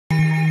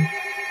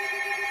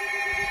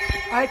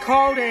I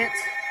called it.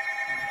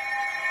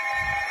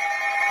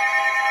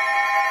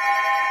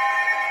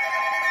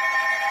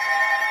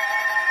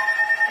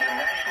 The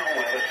National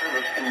Weather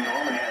Service in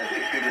Norman has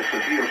issued a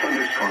severe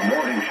thunderstorm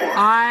warning for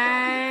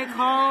I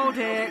called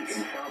it.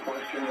 in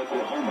southwestern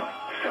Oklahoma,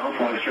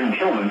 southwestern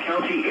Tillman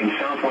County in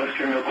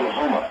southwestern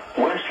Oklahoma,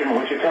 western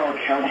Wichita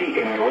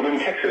County in northern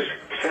Texas,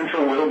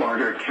 central Will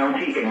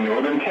County in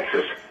northern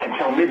Texas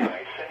until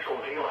midnight Central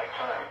Daylight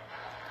Time.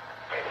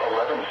 At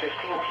 11:15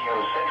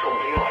 p.m. Central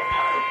Daylight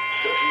Time,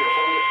 severe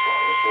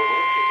thunderstorms were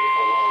located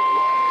along the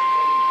line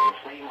extending from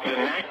 3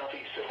 miles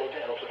southeast of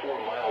Odell to 4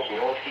 miles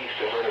northeast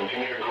of Vernon to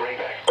near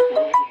Grayback,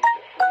 moving east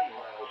at 40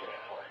 miles an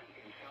hour.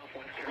 In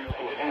southwestern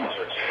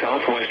Oklahoma,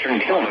 southwestern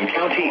Tillman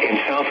County in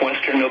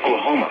southwestern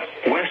Oklahoma,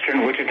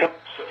 western Wichita.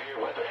 Severe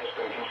weather has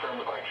been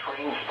confirmed by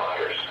train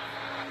spotters.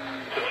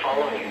 The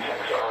following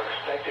events are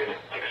expected.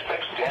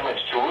 Expect damage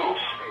to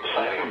roofs,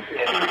 siding,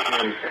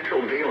 and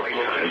Central Daylight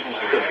Time.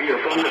 Severe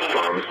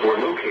thunderstorms were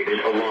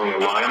located along the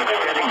line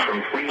extending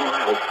from 3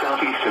 miles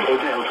southeast of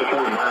Odell to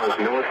 4 miles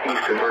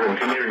northeast of Vernon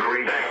to near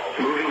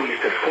Grayback, moving east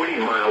at 40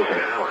 miles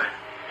an hour.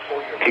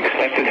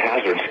 Expected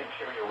hazards.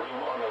 Interior room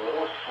on the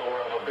lowest floor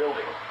of a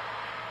building.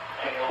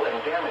 Hail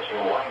and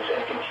damaging winds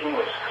and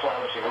continuous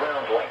clouds and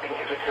ground lightning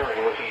is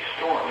occurring with these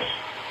storms.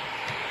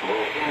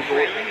 Move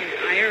indoors.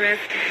 IRS.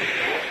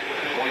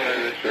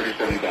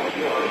 $137,000.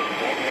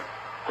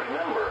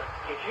 Remember,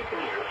 if you can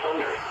hear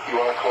thunder, you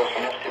are close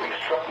enough to be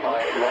struck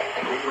by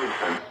lightning.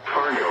 Richardson,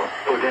 Fargo,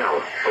 Odell,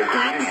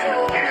 O'Brien,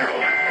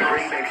 Carroll,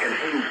 Grayback, and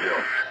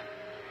Haynesville.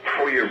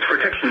 For your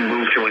protection,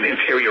 move to an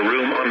interior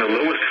room on the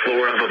lowest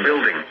floor of a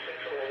building.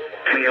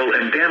 Hail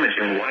and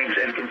damaging winds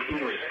and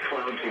continuous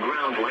clouds and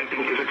ground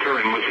lightning is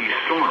occurring with these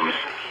storms.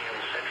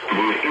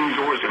 Move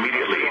indoors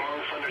immediately.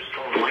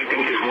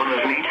 Lightning is one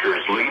of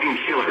nature's leading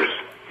killers.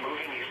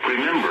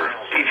 Remember,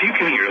 if you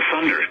can hear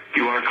thunder,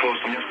 you are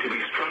close enough to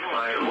be struck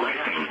by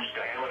lightning.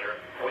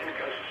 Wind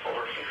gusts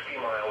over 60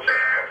 miles an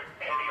hour.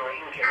 Heavy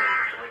rain can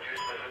lead to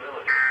reduced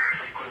visibility.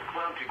 Frequent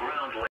cloud to ground